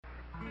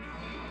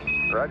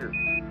Roger.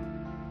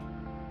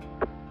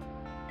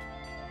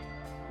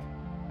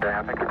 Yeah,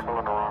 I think you're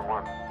pulling the wrong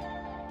one.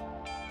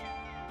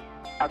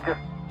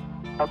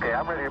 Okay,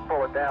 I'm ready to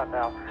pull it down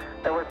now.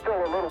 There was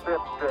still a little bit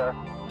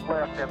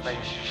left in me.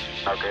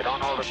 Okay,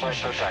 don't hold it quite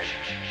so tight.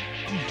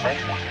 Okay.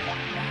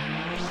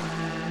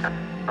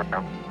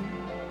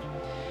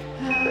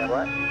 Stand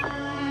by.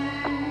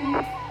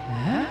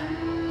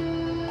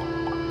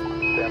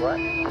 Stand by.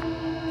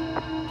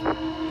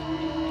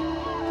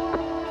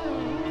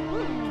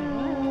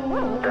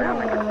 Okay, I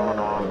think you're pulling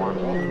the wrong one.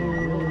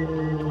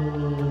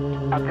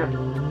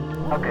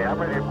 Okay, I'm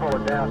ready to pull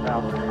it down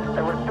now.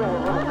 There was still a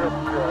little bit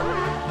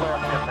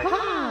left in me.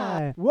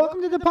 Hi,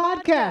 welcome to the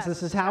podcast.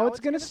 This is how it's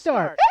going to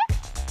start.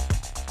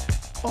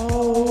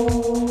 Oh,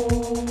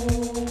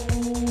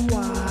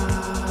 wow.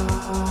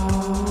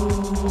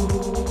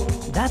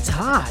 That's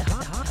hot.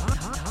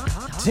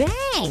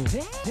 Dang.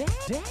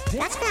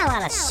 That's got a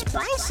lot of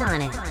spice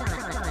on it.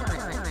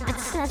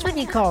 That's what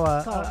you call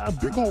a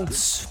big old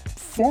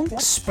funk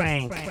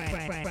spank.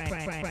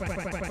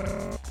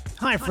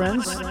 Hi,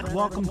 friends.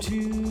 Welcome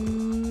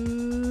to...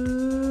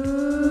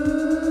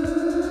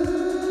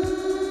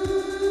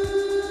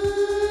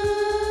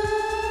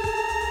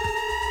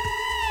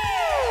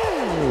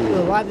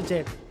 Live to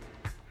Tape.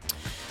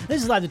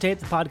 This is Live to Tape,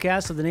 the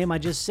podcast of the name I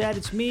just said.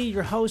 It's me,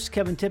 your host,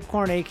 Kevin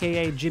Tipcorn,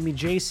 a.k.a. Jimmy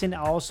Jason,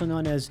 also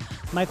known as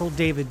Michael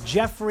David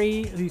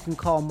Jeffrey, who you can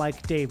call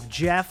Mike Dave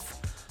Jeff,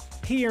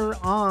 here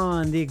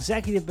on the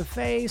Executive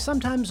Buffet,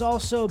 sometimes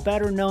also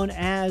better known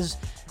as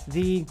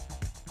the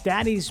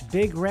Daddy's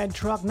Big Red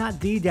Truck. Not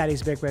the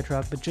Daddy's Big Red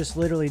Truck, but just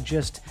literally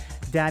just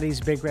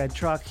Daddy's Big Red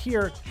Truck,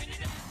 here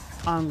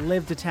on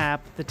Live to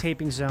Tap, the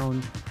Taping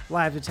Zone,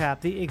 Live to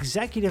Tap, the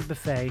Executive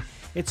Buffet.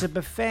 It's a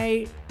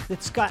buffet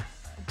that's got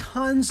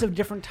tons of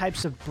different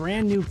types of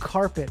brand new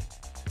carpet.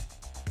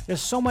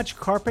 There's so much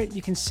carpet,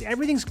 you can see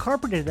everything's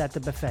carpeted at the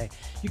buffet.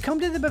 You come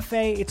to the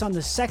buffet, it's on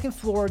the second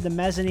floor, the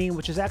mezzanine,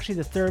 which is actually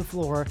the third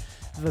floor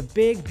of a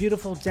big,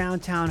 beautiful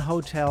downtown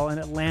hotel in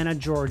Atlanta,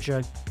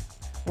 Georgia,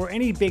 or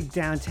any big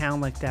downtown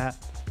like that.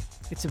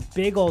 It's a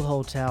big old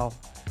hotel.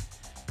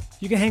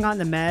 You can hang out in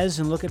the mezz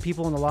and look at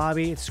people in the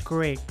lobby. It's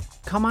great.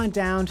 Come on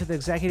down to the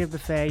Executive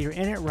Buffet. You're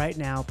in it right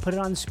now. Put it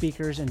on the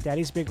speakers, and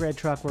Daddy's Big Red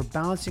Truck. We're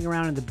bouncing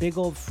around in the big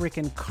old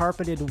freaking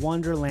carpeted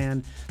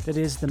wonderland that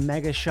is the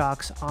Mega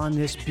Shocks on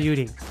this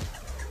beauty.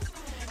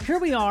 Here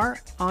we are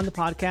on the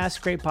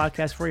podcast. Great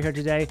podcast for you here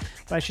today.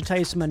 But I should tell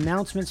you some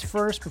announcements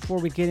first before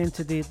we get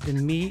into the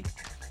meat,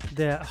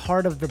 the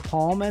heart of the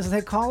palm, as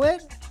they call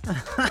it.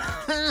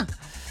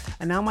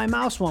 And now my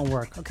mouse won't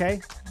work, okay?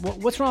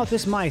 What's wrong with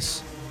this mice?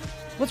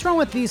 What's wrong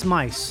with these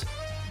mice?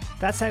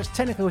 That's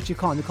technically what you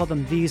call them. You call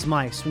them these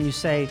mice when you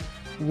say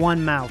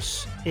one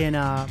mouse in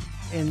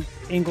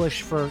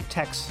English for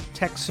tech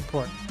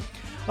support.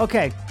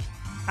 Okay,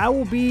 I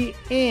will be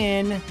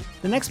in...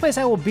 The next place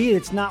I will be,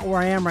 it's not where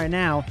I am right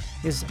now,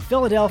 is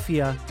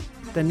Philadelphia,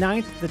 the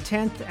 9th, the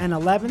 10th, and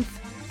 11th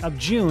of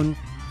June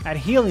at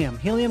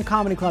Helium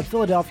Comedy Club,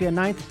 Philadelphia,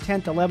 9th,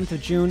 10th, 11th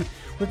of June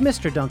with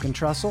Mr. Duncan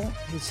Trussell.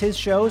 It's his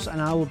shows,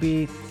 and I will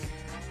be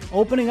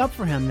opening up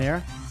for him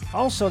there.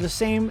 Also, the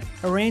same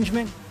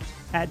arrangement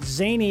at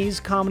Zany's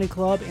Comedy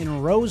Club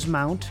in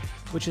Rosemount,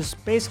 which is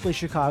basically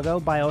Chicago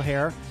by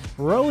O'Hare.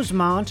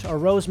 Rosemount,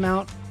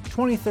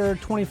 23rd,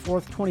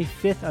 24th,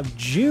 25th of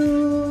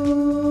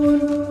June.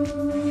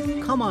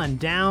 Come on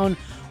down,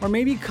 or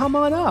maybe come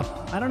on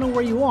up. I don't know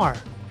where you are.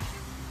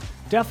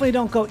 Definitely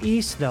don't go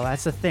east, though.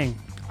 That's the thing.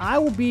 I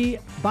will be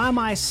by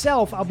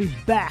myself. I'll be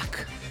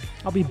back.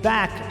 I'll be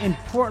back in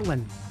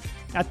Portland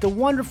at the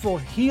wonderful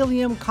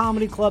Helium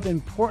Comedy Club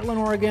in Portland,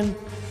 Oregon,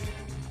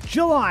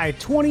 July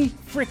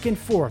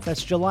 24th.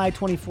 That's July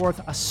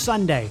 24th, a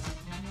Sunday.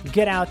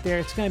 Get out there.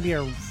 It's going to be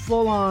a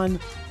full-on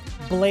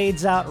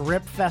Blades Out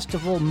Rip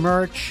Festival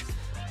merch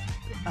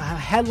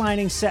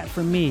headlining set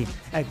for me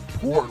at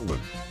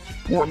Portland,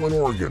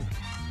 Oregon.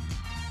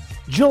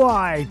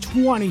 July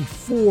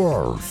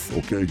 24th.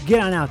 Okay. Get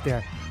on out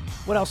there.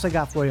 What else I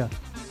got for you?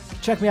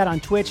 Check me out on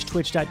Twitch,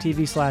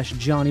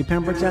 twitch.tv/Johnny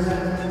Pemberton.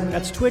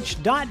 That's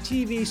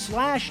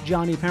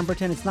twitch.tv/Johnny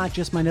Pemberton. It's not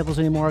just my nipples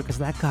anymore because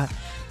that got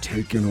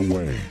taken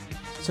away.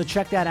 So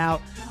check that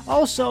out.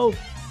 Also,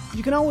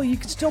 you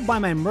can still buy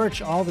my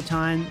merch all the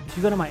time. If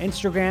you go to my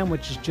Instagram,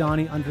 which is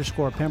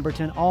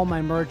Johnny_Pemberton, all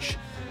my merch,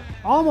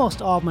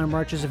 almost all of my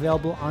merch is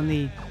available on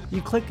you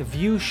click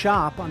View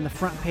Shop on the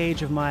front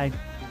page of my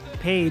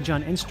page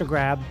on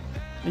Instagram,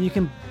 and you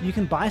can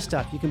buy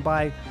stuff. You can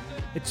buy,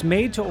 it's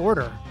made to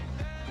order,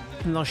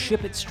 and they'll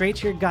ship it straight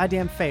to your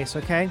goddamn face,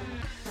 okay?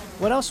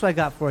 What else do I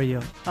got for you?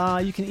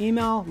 You can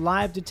email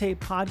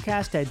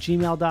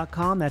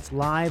live2tapepodcast@gmail.com. That's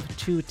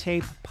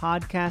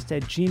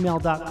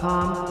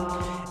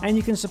live2tapepodcast@gmail.com. And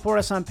you can support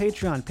us on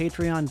Patreon,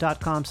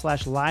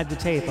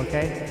 patreon.com/live2tape,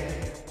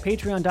 okay?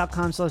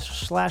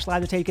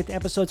 Patreon.com/live2tape. Get the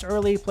episodes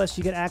early, plus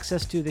you get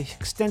access to the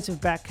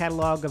extensive back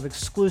catalog of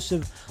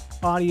exclusive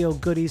audio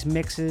goodies,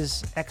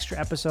 mixes, extra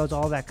episodes,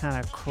 all that kind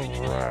of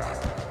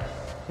crap.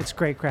 It's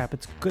great crap.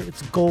 It's good.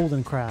 It's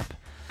golden crap.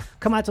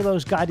 Come out to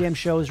those goddamn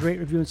shows, rate,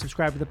 review, and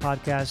subscribe to the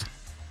podcast.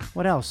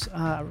 What else?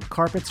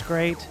 Carpet's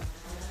great.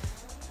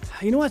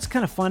 You know what's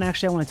kind of fun,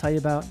 actually, I want to tell you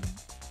about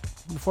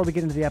before we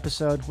get into the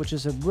episode, which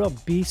is a real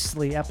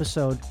beastly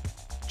episode.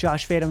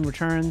 Josh Fadem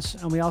returns,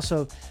 and we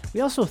also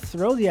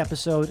throw the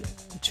episode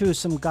to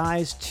some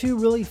guys, two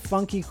really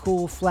funky,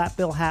 cool, flat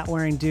bill hat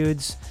wearing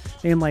dudes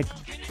named like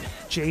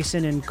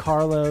Jason and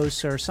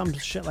Carlos or some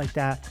shit like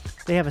that.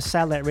 They have a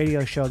satellite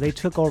radio show. They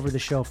took over the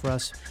show for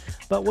us.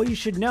 But what you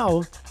should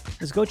know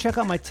is go check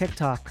out my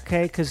TikTok,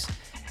 okay? Because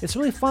it's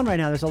really fun right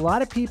now. There's a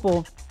lot of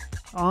people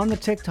on the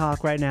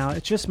TikTok right now.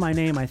 It's just my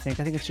name, I think.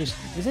 I think it's just,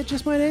 is it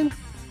just my name?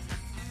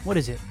 What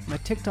is it? My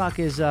TikTok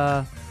is,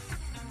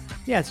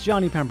 it's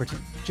Johnny Pemberton.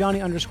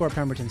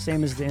 Johnny_Pemberton,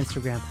 same as the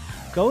Instagram.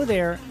 Go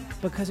there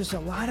because there's a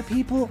lot of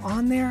people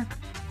on there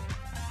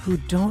who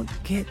don't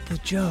get the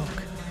joke.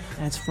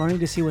 And it's funny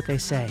to see what they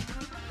say.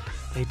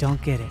 They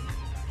don't get it.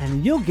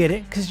 And you'll get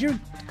it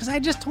because I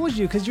just told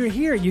you, because you're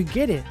here. You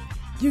get it.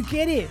 You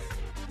get it.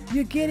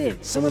 You get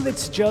it. Some of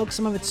it's jokes,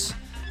 some of it's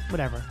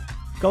whatever.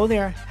 Go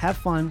there, have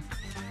fun,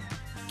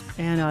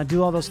 and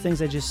do all those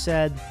things I just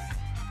said.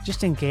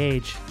 Just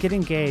engage. Get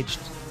engaged.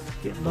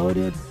 Get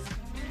loaded.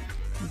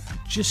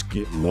 Just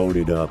get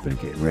loaded up and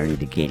get ready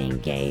to get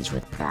engaged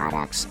with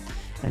products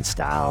and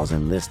styles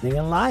and listening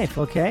in life,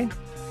 okay?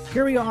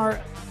 Here we are,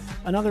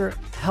 another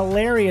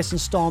hilarious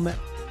installment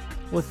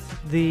with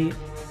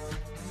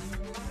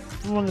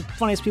one of the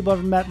funniest people I've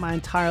ever met in my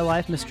entire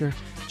life, Mr.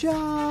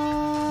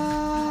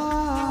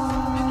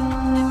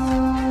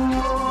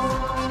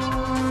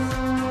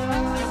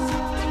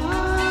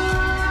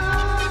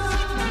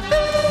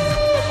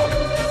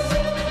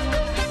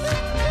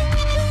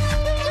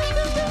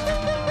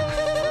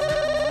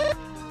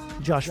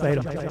 Josh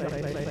Fadem.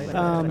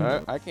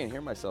 I can't hear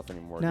myself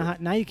anymore.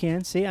 Now you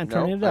can. See, I'm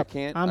turning it I up.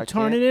 can't. I'm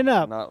turning it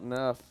up. Not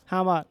enough.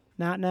 How about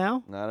not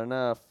now? Not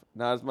enough.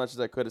 Not as much as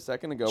I could a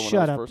second ago when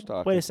Shut I up. was first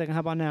talking. Wait a second.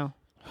 How about now?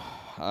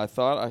 I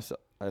thought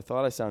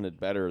I sounded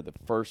better the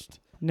first.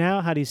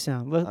 Now, how do you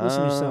sound? Listen to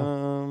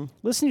yourself.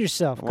 Listen to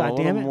yourself. Well, God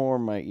damn a it. little more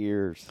in my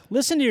ears.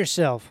 Listen to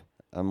yourself.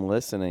 I'm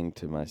listening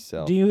to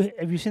myself.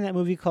 Have you seen that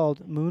movie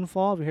called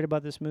Moonfall? Have you heard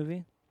about this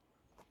movie?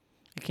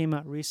 It came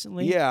out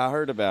recently. Yeah, I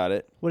heard about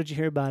it. What did you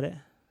hear about it?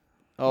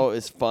 Oh,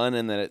 it's fun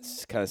and that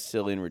it's kind of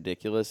silly and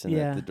ridiculous, and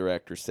that the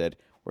director said,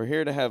 "We're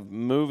here to have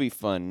movie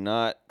fun,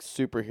 not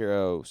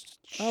superhero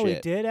shit." Oh, he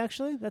did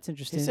actually? That's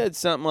interesting. He said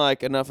something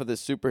like, "Enough of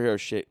this superhero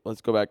shit. Let's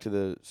go back to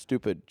the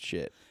stupid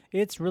shit."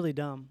 It's really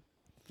dumb.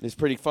 It's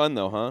pretty fun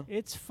though, huh?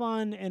 It's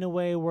fun in a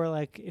way where,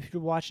 like, if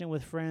you're watching it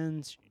with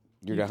friends,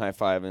 You're gonna high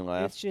five and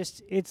laugh.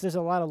 There's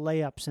a lot of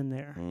layups in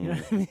there. You know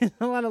what I mean?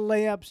 A lot of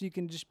layups. You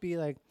can just be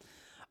like,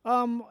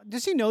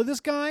 does he know this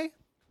guy?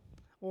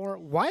 Or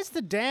why is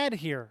the dad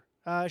here?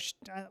 Why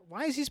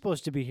is he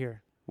supposed to be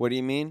here? What do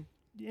you mean?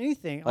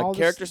 Anything. Like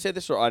characters say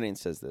this or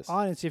audience says this?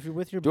 Audience, if you're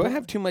with your Do I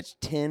have too much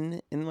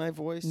tin in my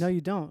voice? No,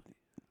 you don't.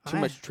 Too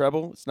much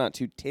treble? It's not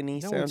too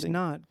tinny sounding? No, it's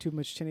not too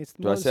much tinny. It's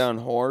Do I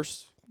sound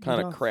hoarse?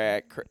 Kind of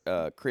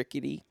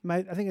crickety?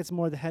 I think it's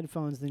more the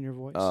headphones than your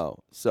voice. Oh,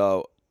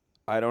 so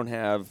I don't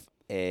have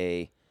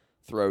a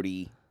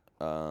throaty...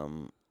 you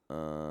sound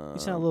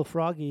a little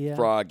froggy, yeah.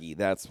 Froggy,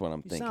 that's what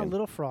I'm you thinking. Sound a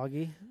little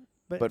froggy.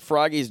 But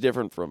froggy's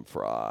different from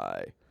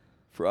fry.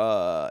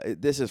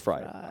 This is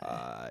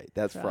fry.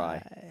 That's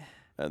fry.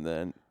 And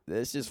then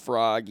this is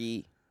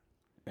froggy.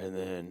 And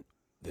then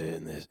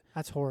this.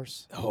 That's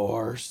horse.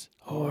 Horse.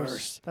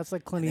 That's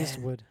like Clint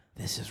Eastwood.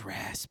 This is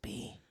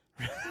raspy.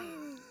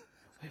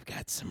 We've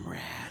got some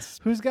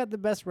rasp. Who's got the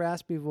best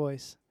raspy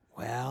voice?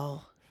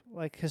 Well,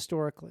 like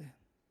historically.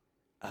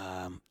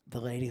 The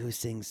lady who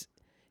sings,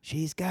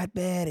 "She's got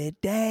Betty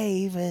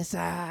Davis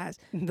eyes."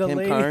 The Kim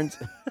lady. Carnes.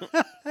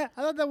 I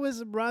thought that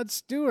was Rod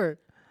Stewart.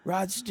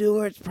 Rod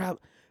Stewart's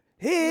probably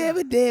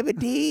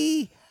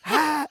Hibba-dibba-dee,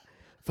 ha,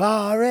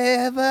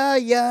 forever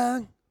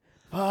young,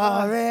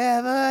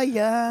 forever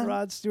young.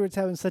 Rod Stewart's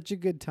having such a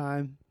good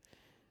time.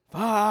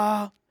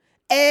 Forever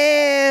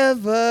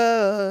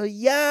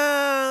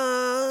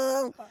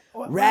young,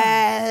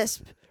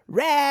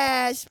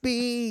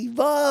 raspy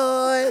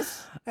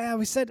voice. Yeah,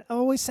 we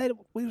always said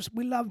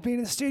we loved being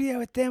in the studio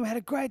with them. We had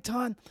a great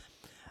time.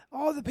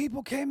 All the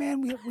people came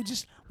in. We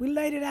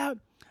laid it out.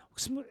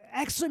 Some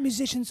excellent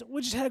musicians.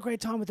 We just had a great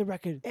time with the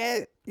record.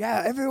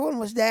 Yeah, everyone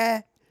was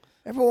there.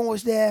 I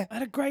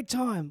had a great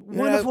time.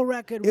 Wonderful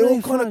record. It Really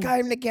all kind fun. of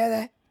came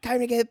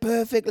together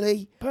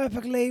perfectly.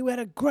 Perfectly. We had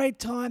a great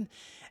time.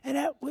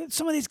 And with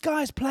some of these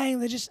guys playing,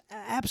 they're just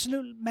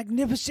absolute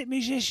magnificent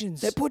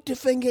musicians. They put their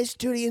fingers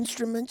to the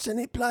instruments and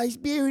it plays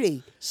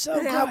beauty. So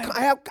and good.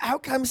 how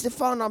comes the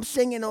fun I'm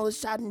singing all of a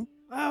sudden?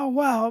 Oh,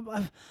 wow.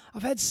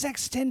 I've had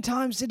sex 10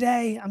 times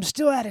today. I'm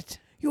still at it.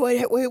 We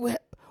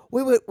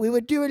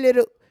would do a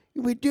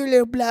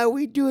little blow,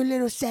 we'd do a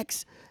little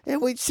sex, and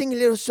we'd sing a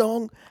little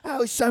song. Oh, it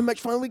was so much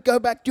fun. We'd go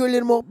back, do a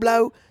little more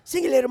blow,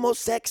 sing a little more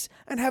sex,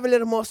 and have a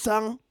little more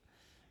song.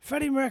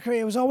 Freddie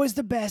Mercury was always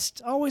the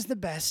best. Always the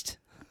best.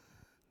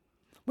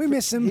 We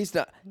miss him.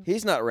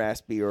 He's not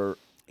raspy or...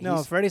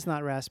 No, Freddie's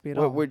not raspy at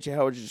all. How would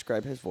you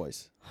describe his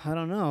voice? I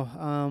don't know.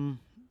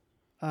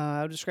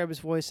 I would describe his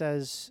voice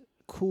as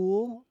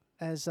cool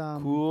as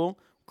Cool.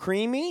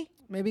 Creamy?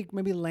 maybe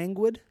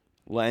languid.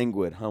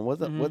 Languid, huh?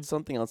 What's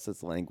something else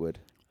that's languid?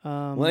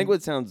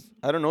 Languid sounds,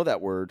 I don't know that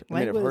word. I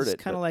mean, I've heard is it.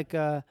 kind of but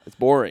like it's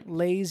boring.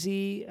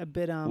 lazy, a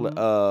bit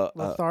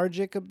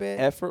lethargic, a bit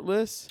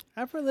Effortless?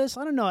 effortless.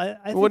 I don't know. I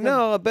think Well,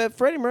 no, I bet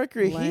Freddie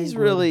Mercury, he's Languid.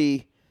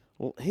 really,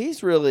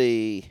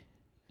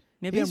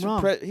 maybe I'm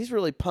wrong. he's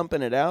really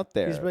pumping it out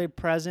there. He's really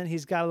present.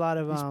 He's got a lot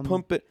of He's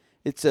pumping.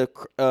 It's a,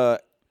 I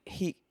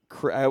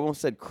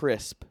almost said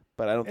crisp,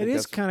 but I don't think It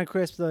that's. is kind of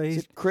crisp though. Is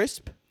it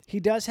crisp? He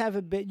does have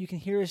a bit. You can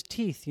hear his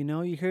teeth. You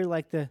know, you hear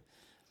like the.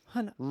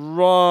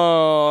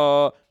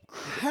 Raw.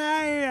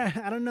 I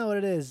don't know what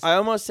it is. I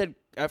almost said,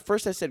 at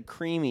first I said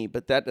creamy,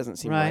 but that doesn't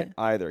seem right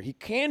either. He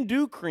can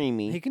do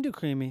creamy. He can do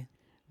creamy.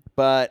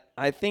 But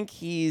I think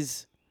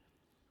he's,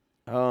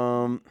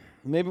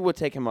 maybe we'll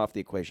take him off the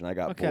equation. I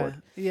got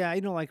bored. Yeah,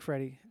 you don't like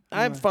Freddie.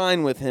 I'm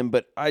fine with him,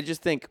 but I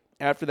just think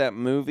after that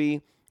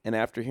movie and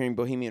after hearing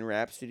Bohemian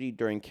Rhapsody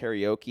during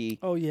karaoke,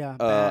 Oh yeah,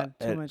 bad.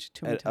 Too many at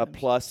times. a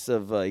plus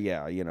of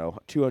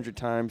 200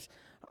 times,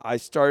 I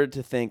started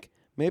to think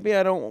maybe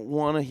I don't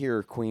want to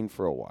hear Queen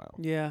for a while.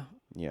 Yeah,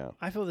 Yeah,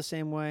 I feel the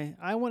same way.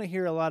 I want to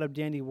hear a lot of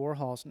Dandy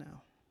Warhols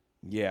now.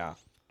 yeah.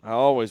 I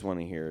always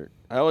want to hear it.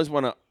 I always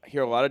want to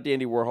hear a lot of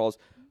Dandy Warhols,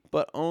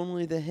 but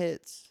only the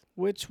hits.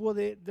 Which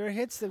they're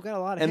hits. They've got a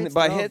lot of And hits.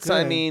 by They're all hits,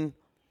 I good. mean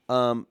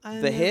I the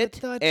never hit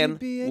thought and you'd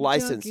be a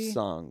licensed junkie.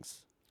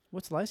 songs.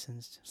 What's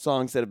licensed?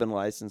 Songs that have been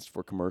licensed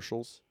for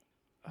commercials.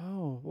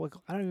 Oh, well,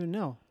 I don't even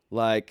know.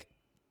 Like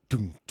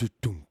boom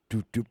boom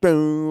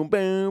boom boom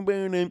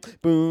boom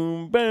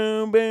boom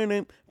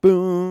boom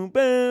boom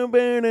boom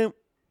boom.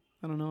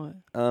 I don't know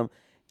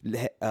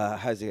it.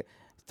 How's it?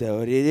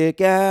 So did you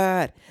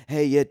got?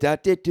 Hey, you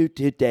dot it do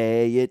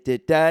today. You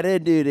did dot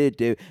it do do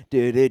do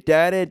do do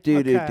dot it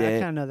do do Okay, I day.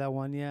 kind of know that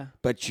one. Yeah.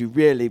 But you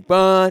really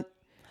want?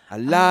 I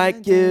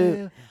like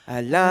you.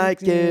 I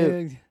like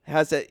you.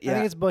 How's it? I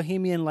think it's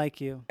Bohemian Like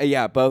You.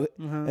 Yeah, Uh-huh.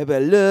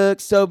 but look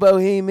so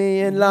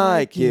bohemian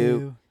like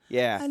you.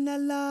 Yeah. La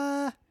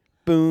la.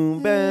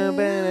 Boom, bam,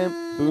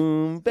 bam,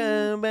 boom,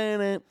 bam,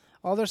 bam.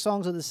 All their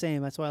songs are the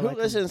same. That's why I Who like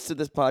them. listens to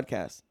this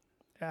podcast?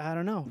 I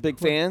don't know. Big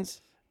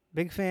fans?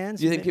 Big fans.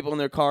 Do you think people in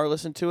their car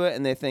listen to it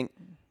and they think,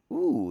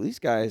 ooh, these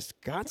guys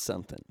got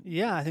something?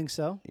 Yeah, I think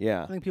so.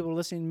 Yeah. I think people are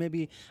listening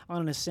maybe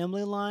on an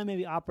assembly line,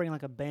 maybe operating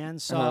like a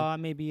bandsaw,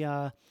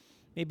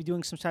 maybe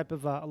doing some type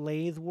of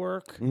lathe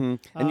work. And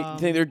you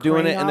think they're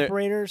doing crane it? And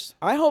operators.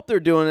 I hope they're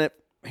doing it.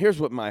 Here's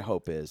what my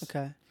hope is.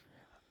 Okay.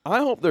 I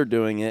hope they're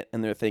doing it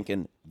and they're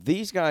thinking,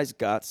 these guys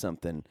got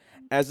something,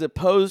 as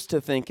opposed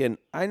to thinking,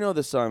 I know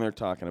the song they're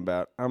talking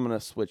about. I'm going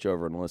to switch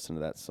over and listen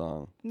to that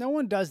song. No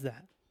one does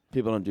that.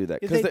 People don't do that.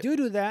 If they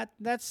do that,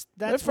 that's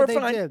That's what they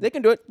fine. did. They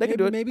can do it. They can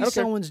do it. Maybe I don't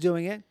care. someone's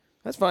doing it.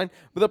 That's fine.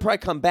 But they'll probably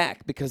come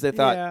back because they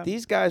thought, Yeah.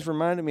 these guys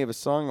reminded me of a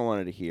song I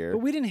wanted to hear. But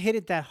we didn't hit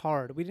it that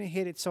hard. We didn't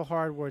hit it so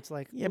hard where it's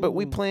like, Yeah, but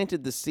we ooh.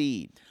 planted the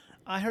seed.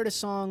 I heard a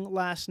song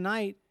last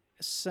night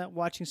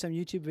watching some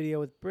YouTube video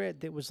with Britt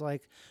that was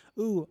like,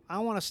 ooh, I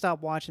want to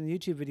stop watching the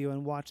YouTube video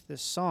and watch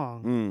this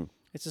song.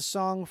 It's a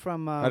song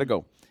from... How'd it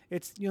go?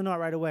 You'll know it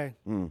right away.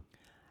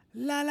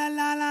 La la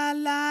la la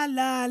la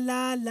la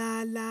la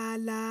la la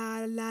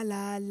la la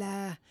la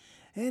la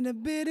and a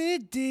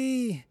bit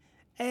D,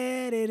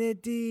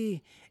 added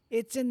D.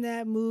 It's in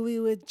that movie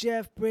with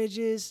Jeff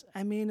Bridges.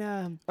 I mean,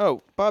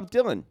 Oh, Bob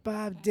Dylan.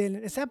 Bob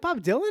Dylan. Is that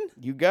Bob Dylan?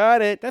 You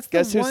got it. That's the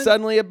Guess who's one-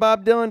 suddenly a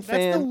Bob Dylan That's the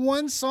fan?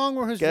 one song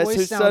where his Guess voice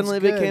who sounds suddenly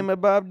good. became a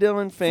Bob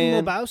Dylan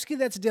fan? From Lebowski,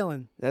 that's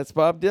Dylan. That's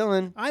Bob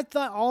Dylan. I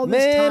thought all this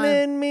Man time.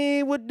 and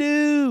me would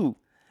do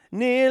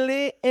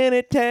nearly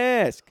any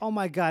task. Oh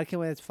my God, I can't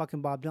wait. It's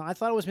fucking Bob Dylan. I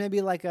thought it was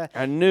maybe like a.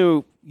 I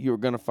knew you were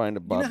going to find a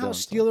Bob You know how Dylan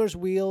song. Steelers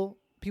Wheel,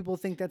 people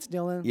think that's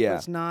Dylan? Yeah. But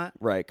it's not.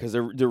 Right, because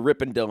they're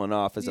ripping Dylan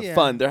off as a Yeah.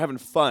 fun. They're having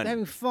fun. They're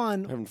having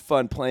fun. having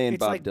fun playing It's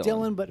Bob like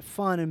Dylan. but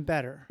fun and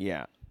better.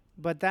 Yeah.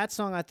 But that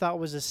song I thought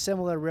was a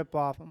similar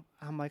ripoff.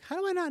 I'm like, how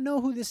do I not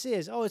know who this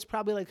is? Oh, it's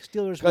probably like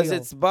Steelers Because Wheel.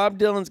 it's Bob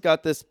Dylan's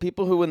got this.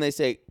 People who, when they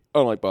say, I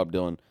don't like Bob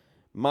Dylan,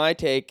 my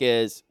take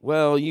is,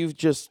 well, you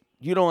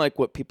don't like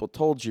what people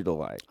told you to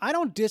like. I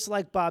don't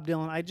dislike Bob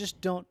Dylan. I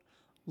just don't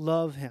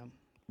love him.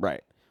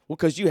 Right. Well,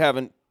 because you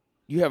haven't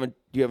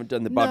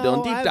done the Bob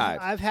Dylan deep dive.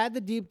 I've had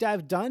the deep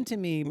dive done to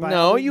me. By,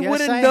 No, you yes,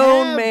 would I have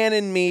known have. Man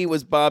and Me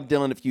was Bob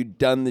Dylan if you'd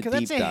done the deep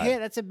Because that's a dive. hit.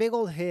 That's a big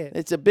old hit.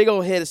 It's a big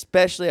old hit,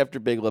 especially after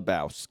Big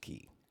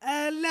Lebowski.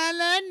 La,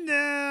 la,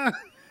 no.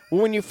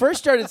 Well, when you first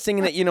started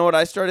singing it, you know what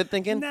I started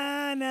thinking?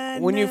 Na, na,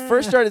 When you na.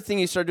 first started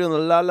singing, you started doing the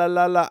la la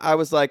la la. I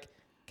was like,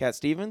 Cat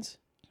Stevens?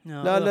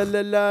 No, La la ugh. la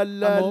la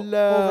la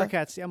la. Over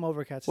Cat. I'm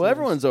over Cat. Well, Stevens.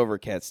 everyone's over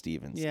Cat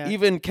Stevens. Yeah.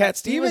 Even Cat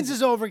Stevens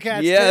is over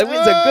Cat. Yeah, it Stevens.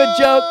 was a good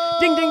joke.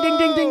 Ding, ding, ding,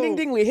 ding, ding, ding,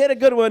 ding. We hit a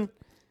good one.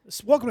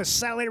 Welcome to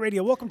Satellite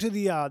Radio. Welcome to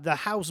the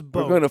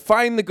houseboat. We're going to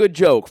find the good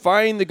joke.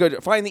 Find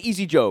the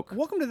easy joke.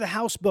 Welcome to the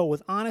houseboat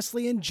with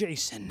Honestly and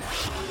Jason.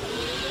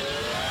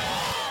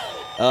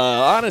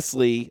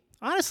 Honestly,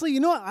 Honestly, you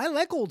know what? I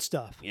like old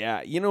stuff.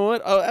 yeah. You know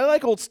what? I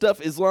like old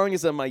stuff as long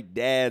as my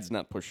dad's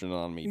not pushing it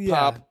on me.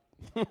 Yeah.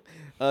 Pop,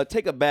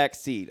 take a back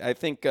seat. I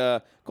think go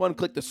ahead and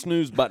click the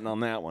snooze button on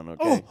that one,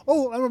 okay?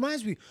 Oh, that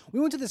reminds me. We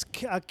went to this,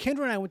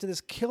 Kendra and I went to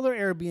this killer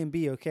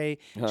Airbnb, okay,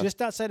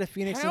 just outside of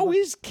Phoenix. How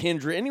is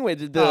Kendra? Anyway,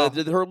 did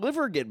her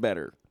liver get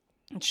better?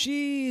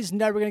 She's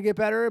never going to get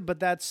better, but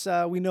that's,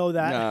 we know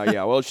that.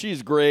 Yeah, well,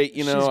 she's great.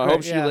 You know, She's I great,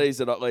 hope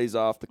she lays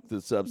off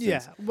the substance.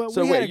 Yeah, but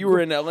so we had wait, a you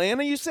were in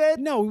Atlanta, you said?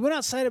 No, we went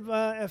outside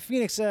of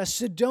Phoenix,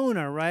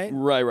 Sedona, right?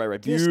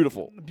 Right.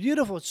 Beautiful.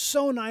 Beautiful. It's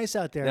so nice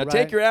out there, Now right?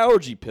 take your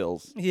allergy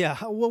pills. Yeah,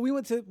 well,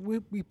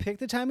 we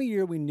picked the time of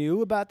year. We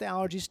knew about the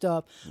allergy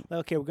stuff. Like,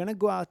 okay, we're gonna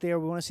go out there.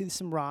 We want to see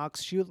some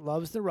rocks. She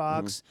loves the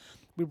rocks.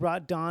 We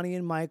brought Donnie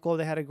and Michael.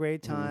 They had a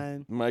great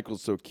time.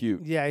 Michael's so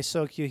cute. Yeah, he's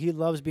so cute. He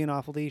loves being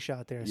off leash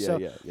out there. So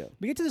Yeah.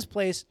 we get to this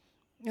place,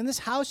 and this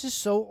house is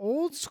so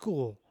old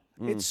school.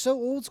 It's so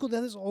old school. They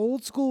have this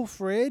old school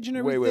fridge and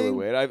everything.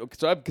 Wait.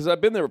 Because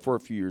I've been there for a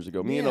few years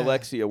ago. Me and Yeah.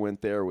 Alexia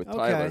went there with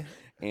Tyler,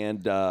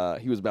 and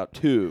he was about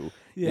 2.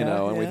 Yeah, you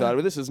know, and we yeah. thought,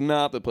 well, this is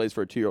not the place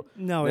for a 2-year-old.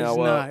 No, Now, it's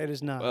not. It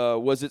is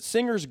not. Was it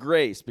Singer's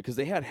Grace? Because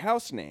they had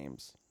house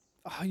names.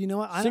 Oh, you know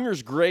what?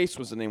 Singer's Grace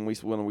was the name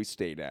when we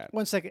stayed at.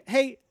 One second.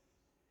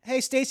 Hey,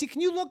 Stacy,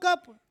 can you look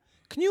up?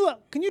 Can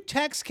you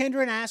text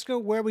Kendra and ask her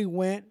where we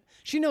went?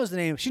 She knows the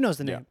name.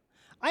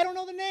 I don't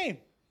know the name.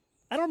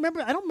 I don't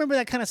remember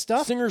that kind of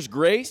stuff. Singer's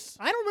Grace?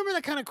 I don't remember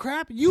that kind of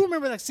crap. You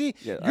remember that. See,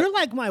 you're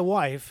like my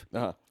wife,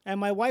 and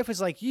my wife is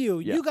like you.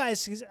 Yeah. You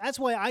guys, that's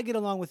why I get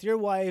along with your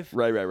wife.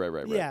 Right.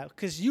 Yeah,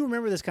 because you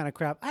remember this kind of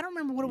crap. I don't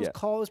remember what it was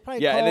called. It was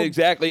probably Yeah, called. and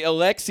exactly.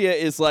 Alexia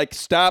is like,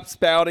 stop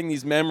spouting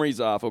these memories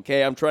off,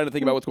 okay? I'm trying to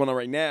think about what's going on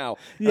right now.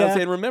 And I'm Yeah.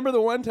 saying, remember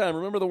the one time,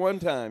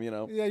 you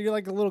know? Yeah, you're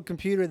like a little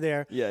computer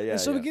there. Yeah. And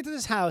so we get to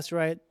this house,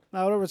 right?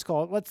 Whatever it's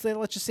called. Let's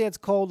just say it's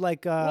called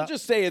like. We'll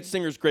just say it's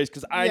Singer's Grace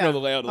because I know the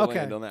layout of the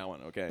land on that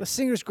one, okay? The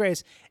Singer's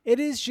Grace. It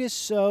is just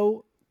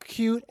so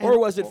cute. Or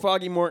was it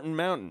Foggy Morton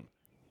Mountain?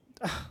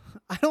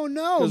 I don't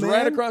know, Because man.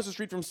 right across the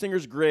street from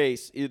Singer's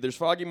Grace, there's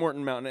Foggy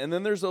Morton Mountain, and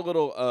then there's a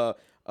little,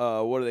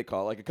 what do they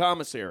call it? Like a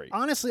commissary.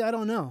 Honestly, I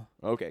don't know.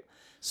 Okay.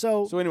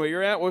 So anyway,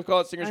 you're at, we'll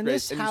call it Singer's and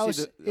Grace, this and house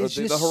you is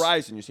see the just-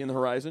 horizon. You see in the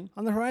horizon?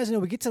 on the horizon,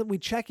 we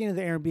check into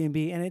the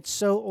Airbnb, and it's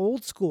so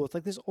old school. It's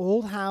like this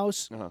old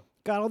house.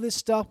 Got all this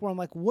stuff where I'm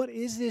like, what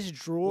is this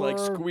drawer? Like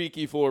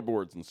squeaky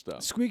floorboards and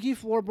stuff. Squeaky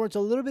floorboards, a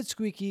little bit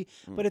squeaky,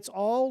 but it's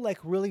all like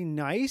really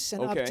nice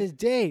and up Okay. to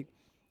date.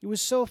 It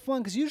was so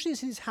fun because usually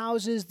these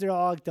houses, they're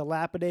all like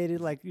dilapidated,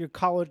 like your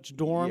college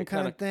dorm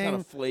kind of thing. Kind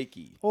of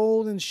flaky.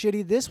 Old and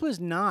shitty. This was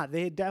not.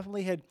 They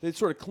definitely had. They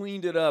sort of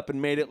cleaned it up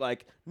and made it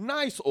like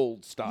nice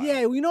old style.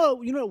 Yeah, you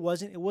know it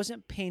wasn't. It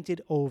wasn't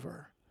painted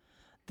over.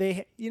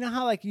 You know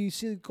how like you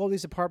see all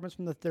these apartments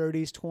from the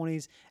 30s,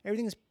 20s,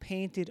 everything is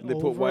painted They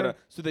over. put white.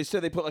 So they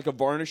said they put like a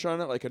varnish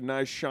on it, like a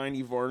nice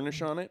shiny varnish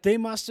on it. They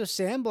must have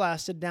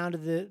sandblasted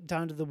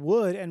down to the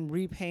wood and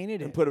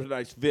repainted it. And put a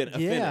nice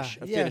finish,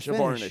 a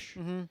varnish.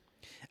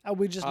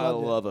 We just I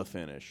loved it. love a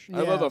finish.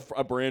 I Yeah. love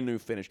a brand new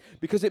finish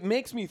because it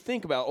makes me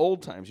think about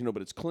old times,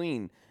 but it's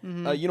clean.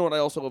 You know what I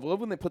also love? I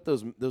love when they put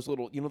those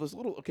little,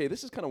 okay,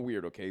 this is kind of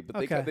weird, okay, but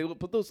they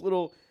put those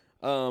little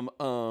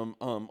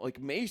like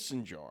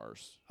mason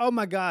jars. Oh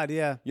my God,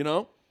 yeah. You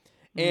know?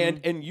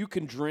 And you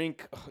can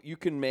drink, you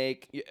can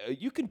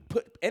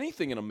put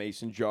anything in a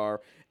mason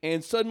jar,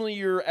 and suddenly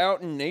you're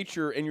out in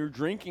nature and you're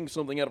drinking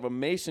something out of a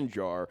mason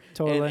jar.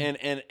 Totally.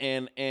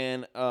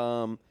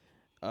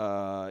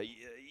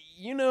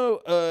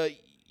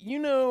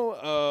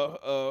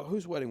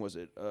 Whose wedding was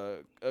it?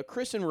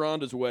 Chris and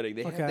Rhonda's wedding.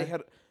 They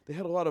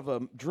had a lot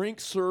of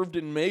drinks served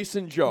in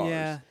mason jars.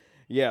 Yeah.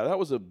 Yeah, that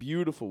was a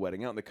beautiful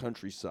wedding out in the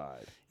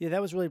countryside. Yeah,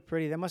 that was really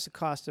pretty. That must have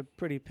cost a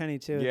pretty penny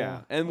too.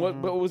 Yeah, though. and what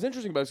was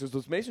interesting about it is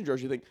those mason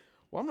jars. You think,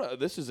 well,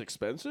 this is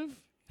expensive.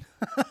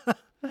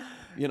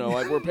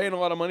 We're paying a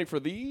lot of money for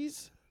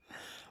these.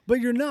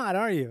 But you're not,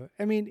 are you?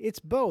 I mean, it's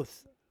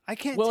both. I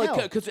can't tell. Well,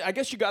 because I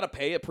guess you got to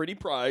pay a pretty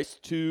price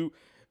to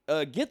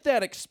get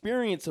that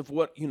experience of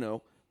what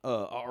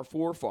our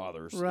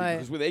forefathers, right?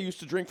 Because they used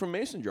to drink from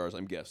mason jars.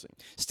 I'm guessing.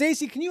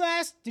 Stacy, can you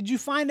ask? Did you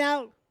find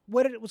out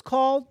what it was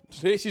called?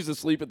 Stacy's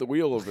asleep at the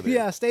wheel over there.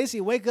 Yeah,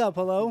 Stacy, wake up.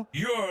 Hello.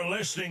 You're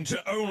listening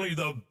to only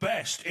the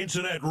best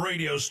internet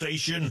radio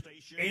station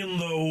in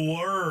the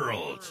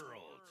world.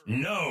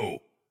 No,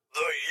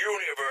 the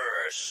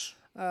universe.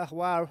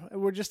 Wow,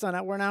 we're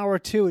an hour or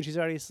two, and she's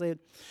already asleep.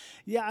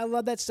 Yeah, I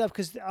love that stuff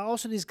because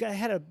also these guys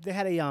had a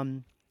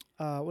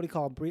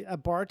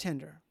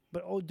bartender,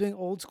 but doing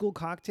old school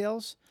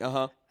cocktails.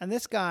 And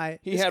this guy,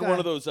 he had one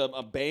of those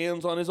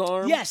bands on his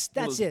arm. Yes,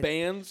 that's it.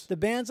 Bands. The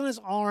bands on his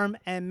arm,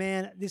 and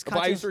man, these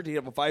cocktails. Visor? Did he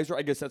have a visor?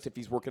 I guess that's if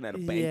he's working at a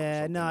bank.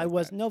 Yeah, no, it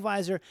was that. no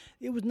visor.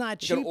 It was not Like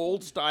cheap. an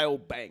old style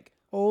bank.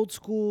 Old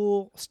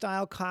school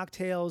style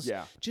cocktails.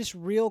 Yeah. Just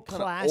real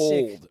Kinda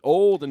classic.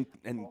 Old and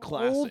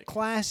classic. Old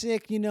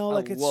classic,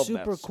 like it's love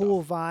that super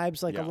cool stuff.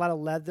 vibes, like a Yeah. lot of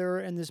leather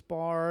in this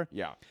bar.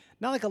 Yeah.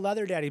 Not like a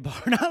leather daddy bar,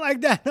 not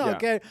like that. No, Yeah.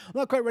 okay, I'm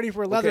not quite ready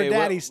for leather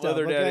daddy stuff.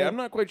 Leather daddy. okay? I'm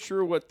not quite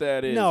sure what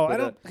that is. No, but, I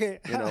don't. Okay,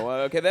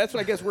 okay, that's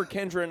I guess where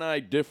Kendra and I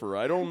differ.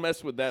 I don't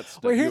mess with that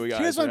stuff. well, You guys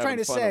here's what are I'm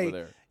trying to having fun over say.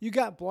 there. You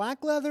got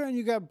black leather and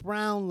you got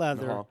brown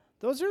leather. Uh-huh.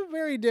 Those are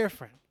very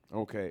different.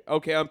 Okay,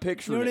 I'm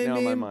picturing You know it what now I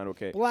mean? in my mind.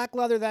 Okay. Black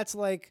leather, that's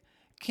like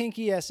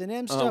kinky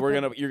S&M stuff.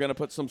 You're gonna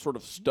put some sort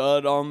of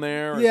stud on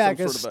there. Or Yeah, some like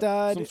a sort of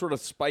stud. some sort of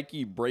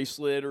spiky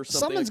bracelet or something.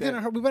 Someone's like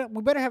gonna hurt.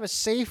 We better have a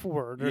safe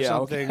word or Yeah,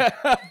 something. okay.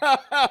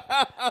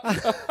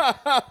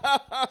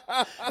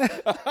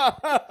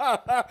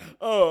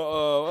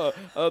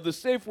 The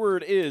safe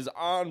word is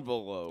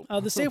envelope.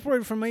 The safe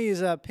word for me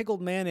is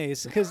pickled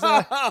mayonnaise because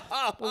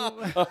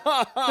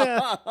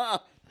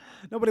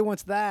nobody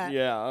wants that.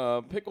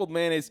 Yeah, pickled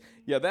mayonnaise.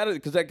 Yeah, that is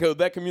because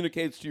that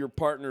communicates to your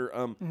partner.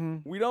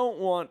 We don't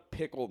want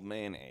pickled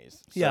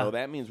mayonnaise. So Yeah.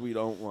 that means we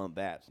don't want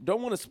that.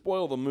 Don't want to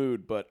spoil the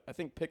mood, but I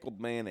think pickled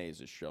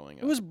mayonnaise is showing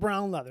up. It was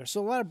brown leather,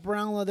 so a lot of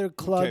brown leather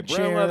club Okay, chairs.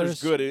 brown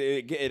leather's good.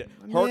 It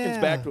harkens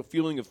Yeah. back to a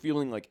feeling of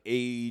feeling like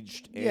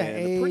aged and Yeah,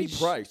 a pretty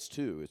aged. price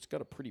too. It's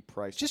got a pretty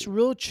price. Just to it.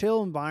 real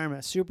chill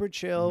environment, super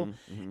chill.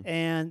 Mm-hmm,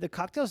 And the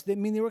cocktails, they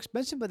were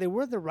expensive, but they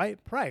were the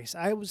right price.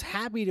 I was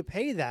happy to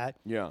pay that.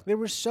 Yeah. They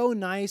were so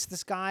nice.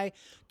 This guy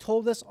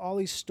told us all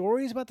these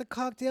stories about the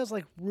cocktails,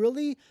 like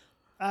really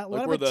a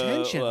lot of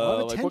attention.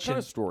 Like what kind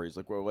of stories?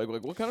 Like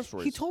what kind of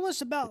stories? He told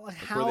us about like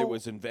how where it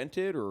was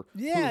invented or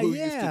Yeah, who used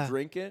to yeah.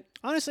 drink it.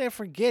 Honestly, I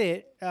forget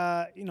it.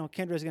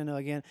 Kendra's gonna know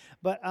again.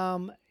 But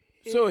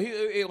So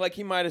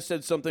he might have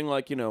said something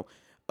like,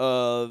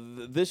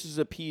 this is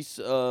a piece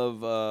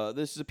of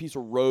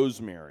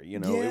rosemary.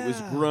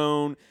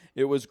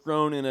 It was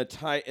grown in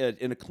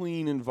a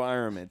clean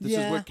environment. This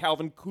is what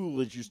Calvin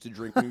Coolidge used to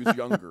drink when he was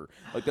younger,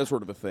 like that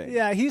sort of a thing.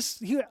 yeah,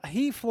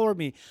 he floored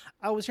me.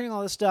 I was hearing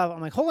all this stuff.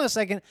 I'm like, hold on a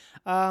second.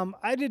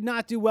 I did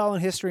not do well in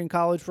history in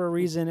college for a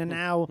reason, and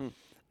now,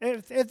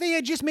 if they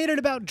had just made it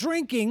about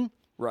drinking,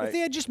 Right. if they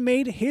had just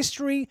made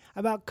history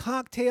about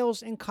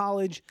cocktails in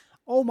college.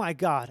 Oh my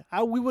God,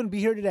 we wouldn't be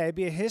here today. I'd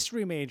be a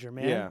history major,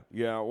 man.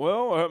 Yeah.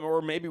 Well,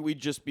 or maybe we'd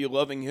just be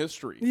loving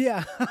history.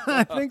 Yeah,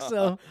 I think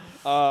so.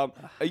 I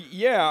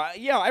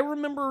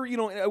remember,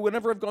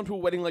 whenever I've gone to a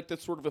wedding like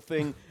this sort of a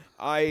thing,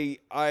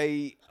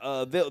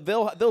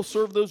 they'll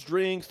serve those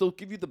drinks. They'll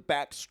give you the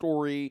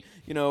backstory.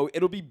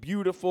 It'll be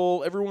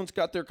beautiful. Everyone's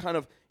got their kind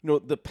of,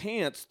 the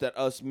pants that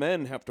us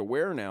men have to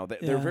wear now.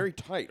 They're very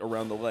tight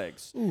around the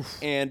legs.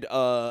 And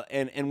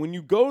when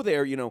you go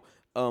there,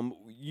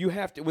 you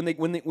have to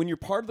when you're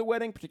part of the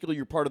wedding, particularly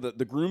you're part of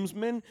the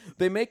groomsmen.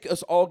 They make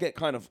us all get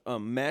kind of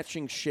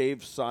matching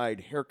shaved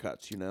side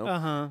haircuts,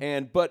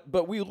 And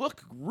but we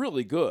look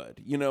really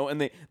good,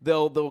 and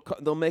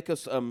they'll make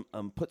us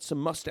put some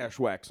mustache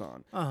wax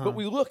on, but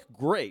we look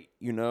great,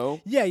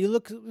 Yeah, you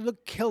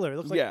look killer. You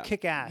look like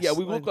kick ass. Yeah,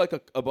 we look like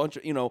a bunch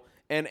of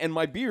and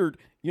my beard.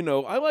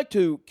 I like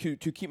to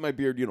keep my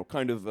beard,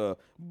 kind of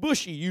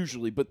bushy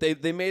usually, but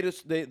they made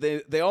us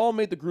they all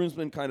made the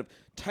groomsmen kind of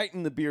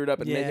tighten the beard up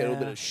and make it a little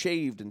bit of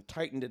shaved and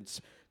tightened and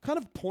kind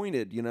of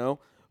pointed,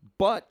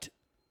 But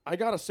I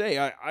gotta say,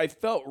 I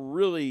felt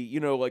really,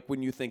 like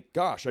when you think,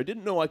 gosh, I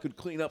didn't know I could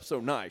clean up so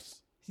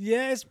nice.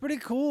 Yeah, it's pretty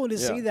cool to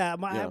see that.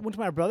 I went to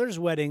my brother's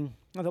wedding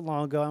not that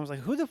long ago. And I was like,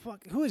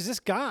 who is this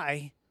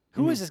guy?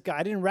 Who is this guy?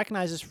 I didn't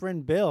recognize his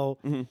friend Bill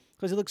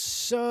because he looks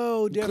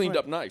so different. Cleaned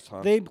up nice,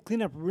 huh? They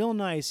cleaned up real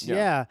nice,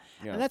 yeah.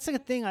 Yeah. And that's like a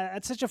thing.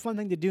 It's such a fun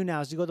thing to do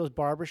now is to go to those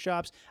barber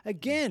shops.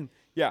 Again,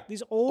 Yeah,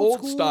 these old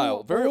school,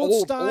 style, very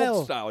old style.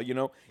 Old style.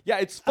 Yeah,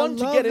 it's fun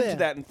to love get into it.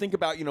 that and think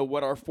about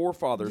what our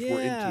forefathers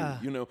were Yeah.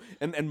 into.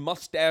 And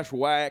mustache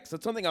wax.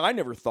 That's something I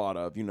never thought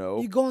of.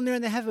 You go in there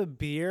and they have a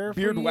beer.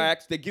 Beard for you.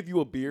 wax. They give you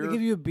a beer. They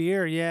give you a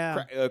beer,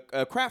 yeah.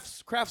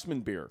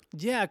 Craftsman beer.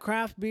 Yeah,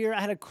 craft beer.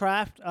 I had a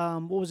craft,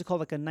 what was it called?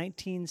 Like a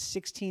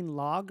 1916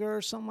 lager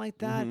or something like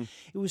that.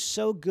 It was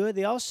so good.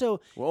 They also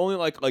Well, only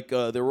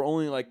there were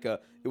only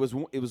it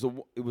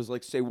was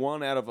like say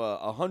 1 out of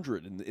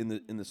 100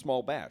 in the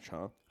small batch,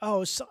 huh?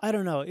 so, I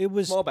don't know. It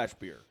was Small batch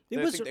beer. It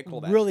I was think they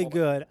call that really small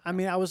batch. good. I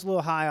mean, I was a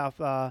little high off.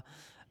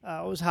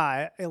 I was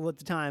high at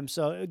the time,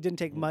 so it didn't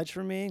take much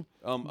for me.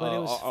 But it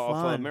was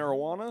Off fun.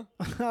 marijuana.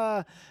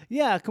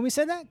 Yeah, can we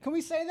say that? Can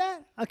we say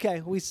that?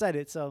 Okay, we said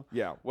it. So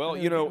Yeah, well,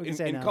 we can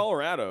say in now.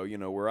 Colorado,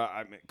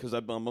 where because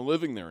I'm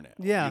living there now.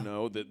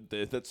 Yeah.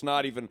 That's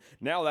not even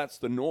now. That's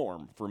the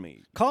norm for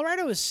me.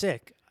 Colorado is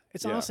sick.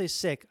 It's Yeah. honestly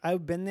sick.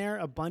 I've been there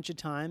a bunch of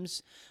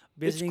times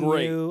visiting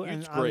great. you, It's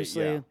and great,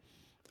 obviously, yeah.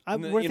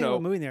 we're thinking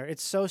about moving there.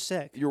 It's so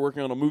sick. You're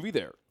working on a movie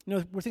there.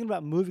 No, we're thinking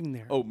about moving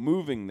there. Oh,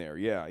 moving there.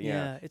 Yeah.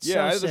 Yeah, it's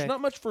yeah. so There's sick. not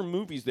much for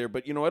movies there,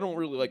 but I don't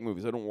really like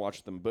movies. I don't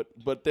watch them. But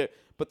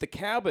the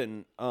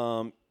cabin.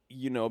 Me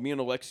and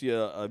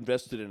Alexia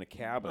invested in a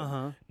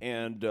cabin,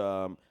 and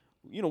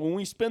when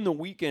we spend the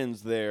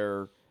weekends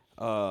there,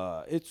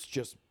 it's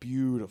just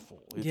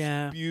beautiful.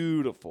 It's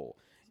beautiful,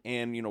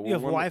 and you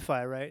have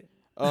Wi-Fi, right?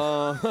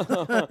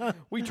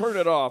 We turn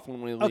it off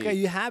when we leave. Okay,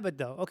 you have it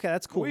though. Okay,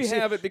 that's cool. We See,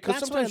 have it because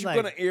that's sometimes what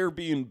you're I like. going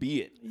to Airbnb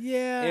it.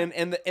 Yeah.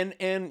 And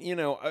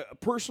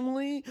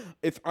personally,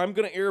 if I'm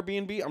going to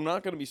Airbnb, I'm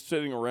not going to be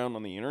sitting around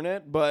on the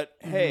internet. But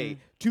hey,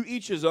 to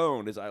each his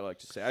own, as I like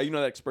to say. You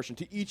know that expression,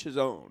 to each his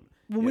own.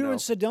 When we were in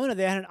Sedona,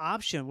 they had an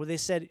option where they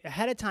said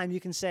ahead of time you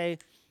can say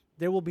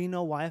there will be no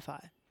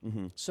Wi-Fi.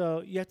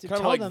 So you have to Kind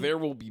of tell like them. There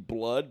Will Be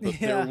Blood, but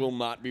Yeah. There Will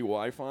Not Be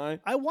Wi-Fi.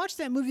 I watched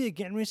that movie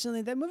again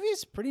recently. That movie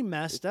is pretty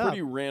messed up.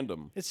 Pretty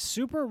random. It's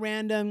super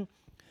random.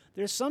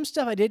 There's some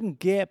stuff I didn't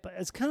get, but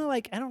it's kind of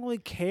like I don't really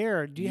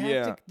care. Do you have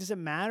Yeah. to? Does it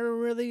matter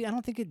really? I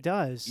don't think it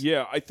does.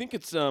 Yeah, I think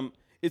it's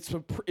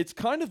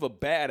kind of a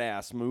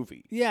badass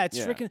movie. Yeah, it's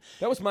freaking.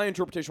 That was my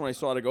interpretation when I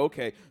saw it. I go,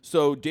 okay,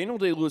 so Daniel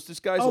Day-Lewis, this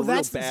guy's a real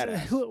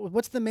badass.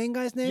 What's the main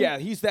guy's name? Yeah,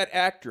 he's that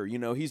actor.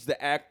 He's the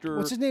actor.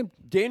 What's his name?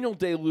 Daniel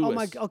Day-Lewis. Oh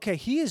my. Okay,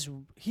 he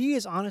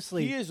is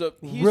honestly. He's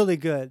really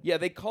good. Yeah,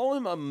 they call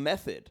him a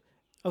method.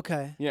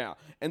 Okay. Yeah,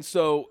 and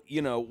so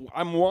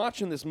I'm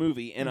watching this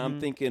movie and I'm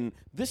thinking,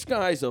 this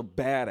guy's a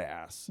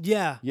badass.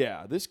 Yeah.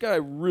 Yeah, this guy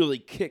really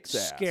kicks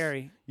ass.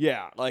 Scary.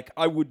 Yeah, like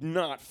I would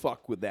not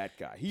fuck with that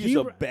guy. He's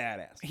a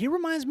badass. He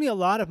reminds me a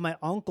lot of my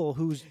uncle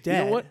who's dead.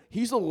 You know what?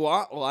 He's a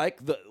lot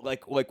like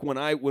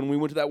when we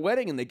went to that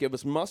wedding and they gave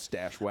us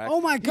mustache wax.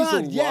 Oh my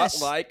God, He's a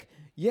yes. lot like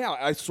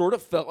I sort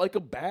of felt like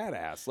a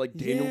badass, like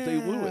Daniel Yeah.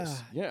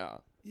 Day-Lewis. Yeah.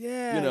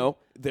 Yeah.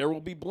 There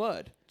will be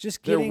blood.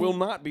 Just There kidding. will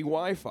not be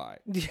Wi-Fi.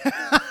 Do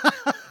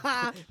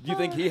you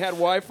think he had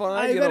Wi-Fi?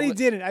 I bet he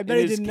didn't. I bet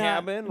in he his did not.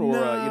 cabin, or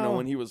No.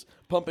 when he was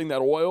pumping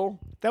that oil.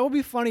 That would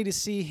be funny to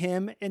see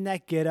him in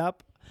that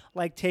getup,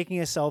 like taking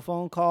a cell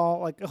phone call.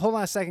 Like, hold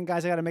on a second,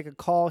 guys, I got to make a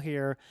call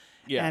here.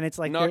 Yeah, and it's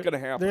like not they're- gonna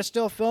happen. They're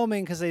still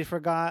filming because they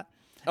forgot.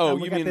 Oh,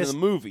 we you got mean in this- the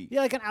movie?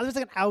 Yeah, there's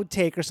like an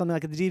outtake or something,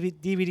 like a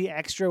DVD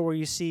extra where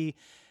you see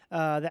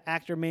the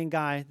actor main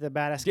guy, the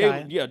badass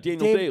guy. Yeah,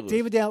 Daniel Day-Lewis.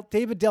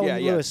 David Del Yeah,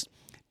 yeah. Lewis.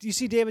 Do you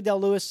see David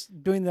Del Lewis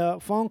doing the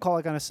phone call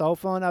like on a cell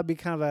phone? That'd be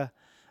kind of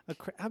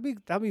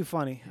that'd be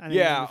funny. I think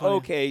Yeah. that'd be funny.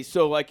 Okay.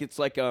 So it's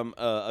like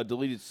a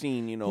deleted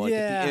scene. Like Yeah.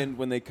 at the end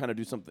when they kind of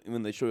do something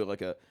when they show you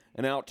like an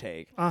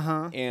outtake.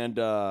 And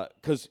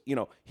because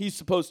he's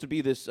supposed to be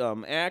this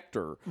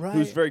actor who's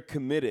Right. very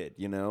committed.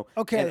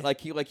 Okay. And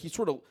he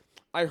sort of.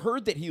 I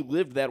heard that he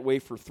lived that way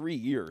for 3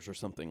 years or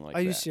something like that.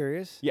 Are you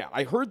serious? Yeah,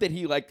 I heard that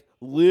he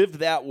lived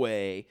that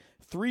way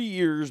 3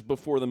 years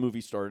before the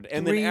movie started,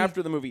 and then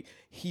after the movie,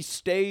 he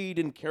stayed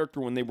in character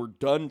when they were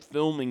done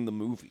filming the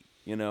movie.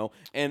 And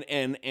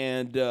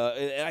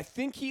I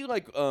think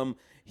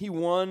he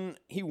won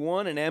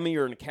an Emmy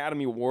or an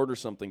Academy Award or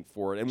something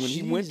for it. And when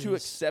he went to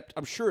Jesus. accept,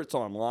 I'm sure it's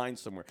online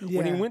somewhere.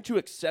 When he Yeah. went to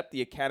accept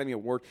the Academy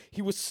Award,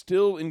 he was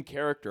still in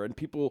character, and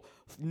people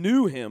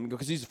knew him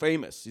because he's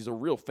famous. He's a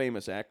real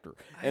famous actor,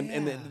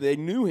 and they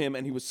knew him,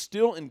 and he was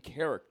still in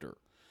character,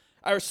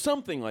 or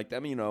something like that. I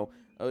mean,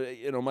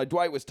 my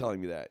Dwight was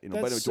telling me that.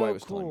 That's Dwight so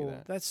was telling me cool.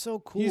 that. That's so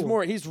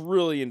cool. He's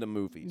really into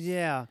movies.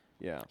 Yeah.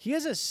 Yeah. He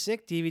has a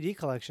sick DVD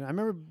collection. I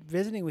remember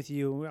visiting with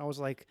you. I was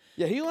like,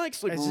 Yeah, he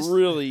likes It's just-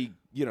 really,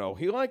 he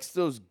likes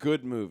those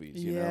good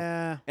movies, you know.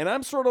 Yeah. And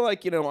I'm sort of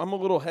like, I'm a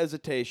little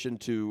hesitate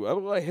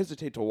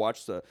to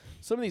watch some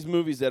of these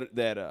movies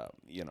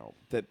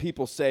that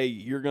people say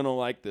you're going to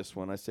like this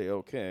one. I say,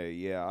 "Okay,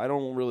 yeah, I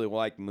don't really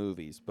like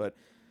movies, but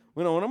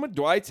when I'm at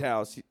Dwight's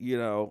house,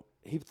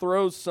 he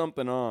throws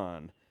something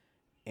on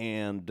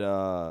and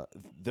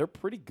they're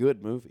pretty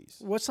good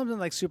movies." what's something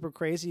like super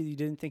crazy that you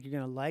didn't think you're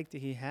going to like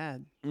that he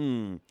had?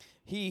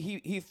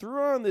 He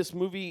threw on this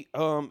movie,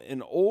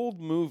 an old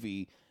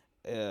movie.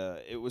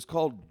 It was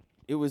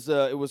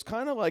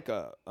kind of like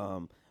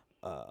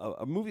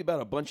a movie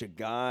about a bunch of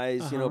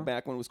guys,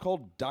 back when it was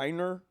called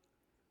Diner.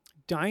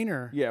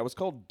 Diner. Yeah, it was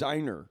called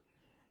Diner,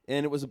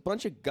 and it was a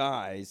bunch of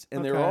guys,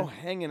 and they were Okay. all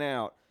hanging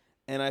out.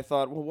 And I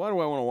thought, well, why do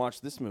I want to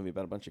watch this movie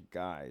about a bunch of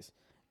guys?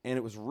 And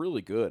it was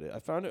really good. I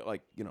found it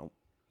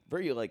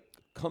very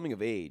coming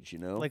of age,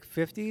 Like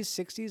 50s,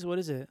 60s? What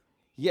is it?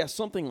 Yeah,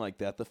 something like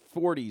that. The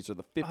 40s or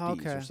the 50s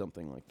Okay. or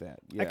something like that.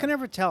 Yeah. I can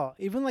never tell.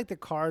 Even like the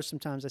cars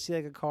sometimes. I see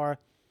like a car.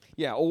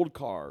 Yeah, old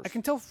cars. I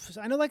can tell.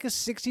 I know like a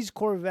 60s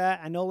Corvette.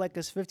 I know like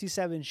a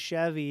 57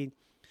 Chevy.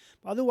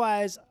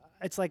 Otherwise,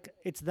 it's like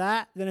it's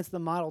that, then it's the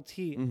Model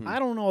T. I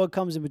don't know what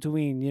comes in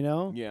between,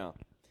 Yeah,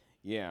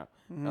 yeah.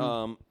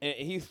 And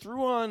he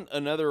threw on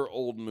another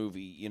old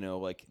movie,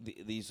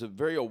 these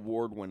very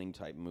award-winning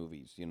type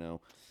movies.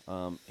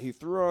 He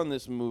threw on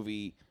this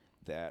movie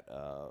that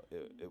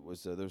it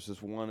was. There's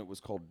this one. It was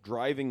called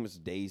Driving Miss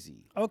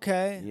Daisy.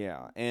 Okay.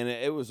 Yeah, and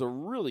it was a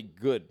really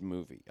good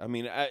movie. I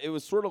mean, it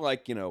was sort of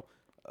like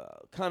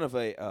kind of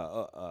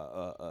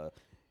a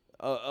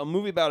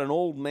movie about an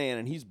old man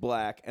and he's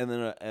black, and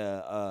then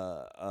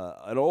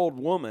an old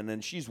woman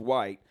and she's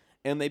white,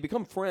 and they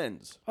become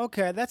friends.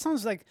 Okay, that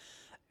sounds like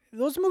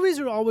those movies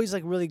are always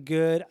like really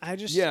good.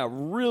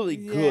 Really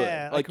good.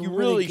 Yeah, Like you really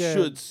really good.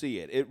 should see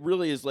it. It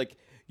really is like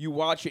you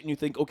watch it and you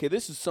think, okay,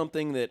 this is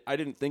something that I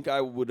didn't think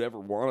I would ever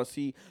want to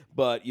see,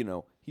 but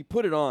he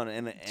put it on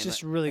and It's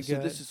just really I said,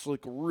 good. this is like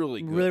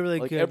really good. Really, really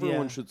like good,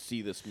 everyone yeah. should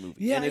see this movie.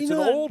 Yeah, and it's you an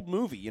know what? old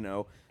movie, and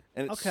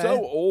it's Okay.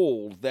 so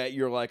old that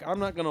you're like, I'm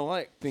not gonna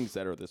like things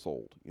that are this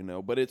old,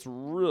 but it's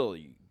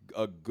really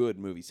a good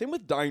movie. Same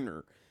with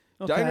Diner.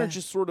 Diner Okay.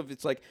 just sort of,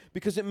 it's like,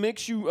 because it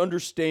makes you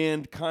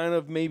understand kind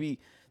of maybe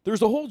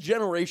there's a whole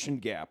generation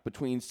gap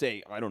between,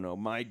 say, I don't know,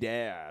 my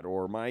dad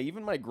or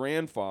even my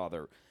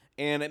grandfather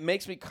And it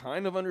makes me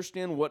kind of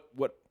understand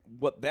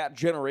what that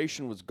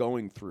generation was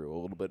going through a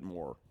little bit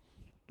more.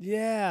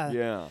 Yeah.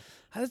 Yeah.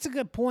 That's a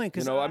good point.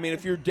 You know, I mean,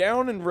 if you're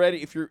down and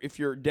ready, if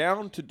you're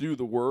down to do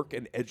the work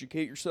and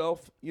educate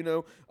yourself, you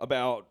know,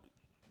 about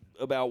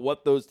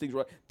what those things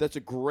are, that's a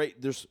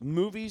great. There's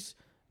movies.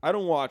 I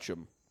don't watch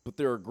them, but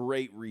they're a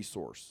great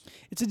resource.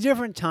 It's a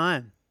different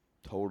time.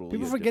 Totally.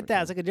 People forget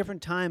that. It's like a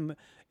different time.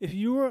 If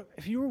you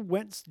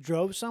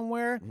drove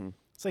somewhere,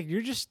 it's like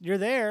you're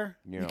there.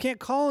 Yeah. You can't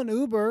call an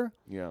Uber.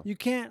 Yeah. You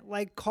can't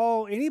like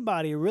call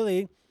anybody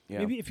really. Yeah.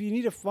 Maybe if you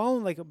need a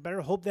phone, like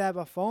better hope they have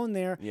a phone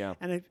there. Yeah.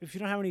 And if you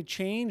don't have any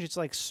change, it's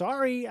like,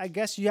 sorry, I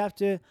guess you have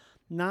to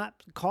not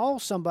call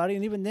somebody.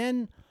 And even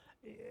then,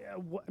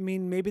 I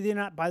mean, maybe they're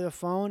not by the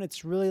phone.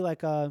 It's really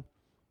like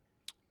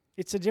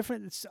it's a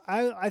different.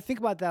 I think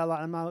about that a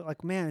lot. I'm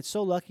like, man, it's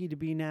so lucky to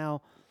be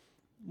now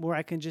where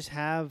I can just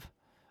have,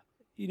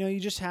 you know, you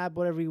just have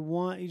whatever you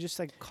want. You just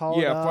like call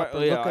it up.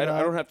 Look it up.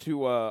 I don't have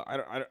to.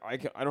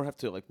 I don't have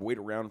to like wait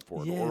around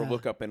for it or Yeah.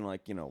 look up in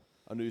like, you know,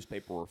 a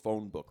newspaper or a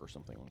phone book or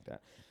something like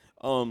that.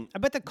 I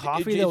bet the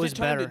coffee though is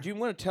better. Do you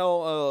want to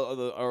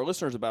tell our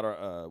listeners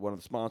about one of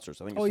the sponsors?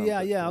 I think. Oh, it sounds yeah,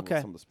 like yeah, some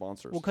okay. Some of the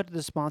sponsors. We'll cut to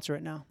the sponsor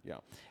right now. Yeah.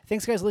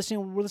 Thanks, guys,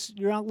 listening.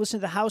 You're on listening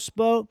to the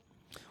Houseboat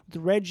with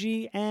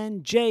Reggie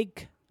and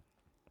Jake.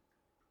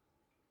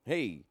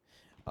 Hey,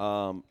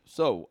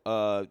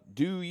 so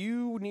do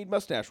you need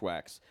mustache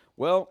wax?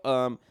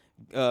 Well,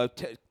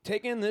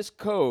 take in this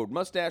code,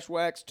 Mustache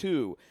Wax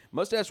 2.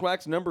 Mustache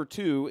Wax number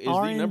 2 is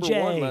the number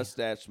one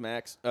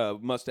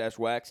mustache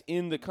wax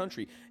in the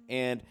country.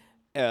 And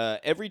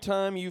every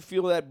time you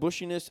feel that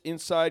bushiness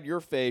inside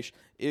your face,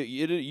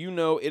 you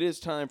know it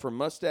is time for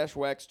Mustache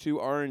Wax 2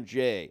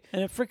 R&J.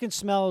 And it freaking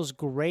smells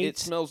great. It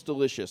smells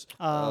delicious.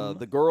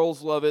 The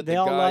girls love it. They the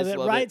all guys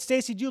love it, right?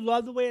 Stacy, do you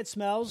love the way it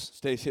smells?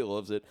 Stacy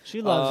loves it.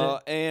 She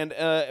loves it. And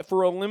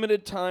for a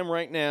limited time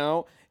right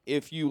now,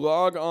 if you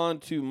log on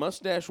to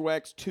Mustache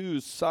Wax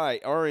 2's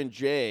site,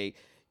 R&J,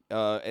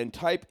 and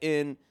type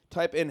in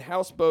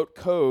Houseboat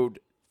code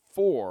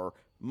 4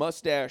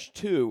 Mustache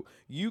 2,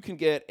 you can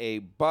get a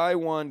buy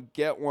one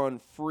get one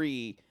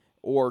free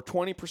or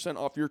 20%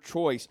 off your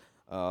choice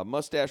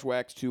Mustache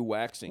Wax 2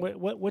 waxing. Wait,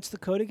 what's the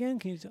code again?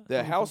 Can you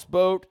The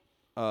Houseboat.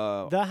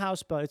 The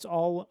Houseboat. It's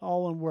all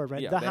one word,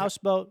 right? Yeah, the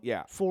Houseboat.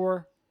 yeah.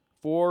 4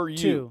 For you.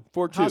 2.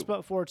 For 2.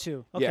 Houseboat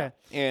 4-2. Okay. Yeah.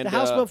 And, the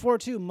Houseboat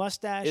 4-2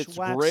 mustache it's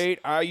wax. great.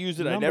 I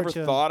use it. I number never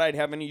 2. thought I'd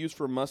have any use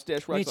for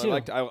mustache wax.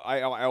 Me too.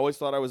 I always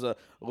thought I was a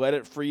let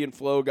it free and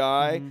flow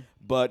guy. Mm-hmm.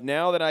 But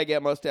now that I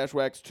get mustache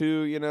wax 2,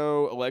 you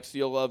know,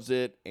 Alexia loves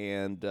it,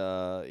 and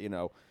you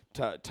know,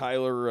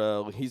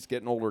 Tyler, he's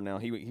getting older now.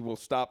 He will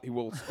stop. He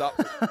will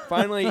stop.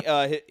 Finally,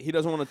 he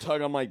doesn't want to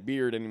tug on my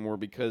beard anymore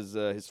because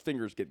his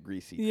fingers get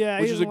greasy. Yeah,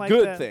 he which is a doesn't like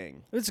good that.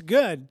 thing. It's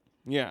good.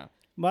 Yeah.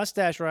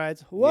 Mustache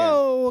rides.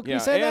 Whoa, can you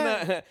say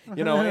and, that?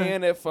 You know,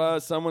 and if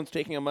someone's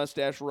taking a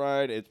mustache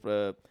ride,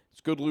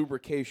 it's good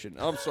lubrication.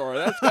 I'm sorry,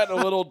 that's gotten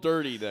a little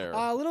dirty there.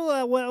 A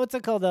little, what's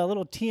it called? A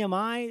little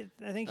TMI,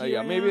 I think. Yeah,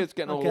 right maybe now? it's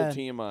getting Okay. a little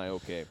TMI.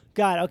 Okay.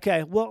 Got it.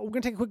 Okay. Well, we're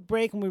going to take a quick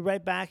break and we'll be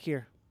right back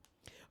here.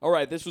 All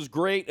right, this was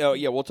great.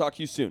 Yeah, we'll talk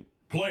to you soon.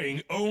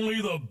 Playing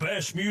only the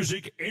best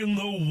music in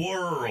the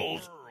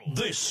world.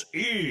 This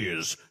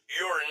is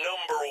your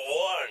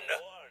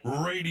number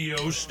one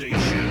radio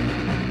station.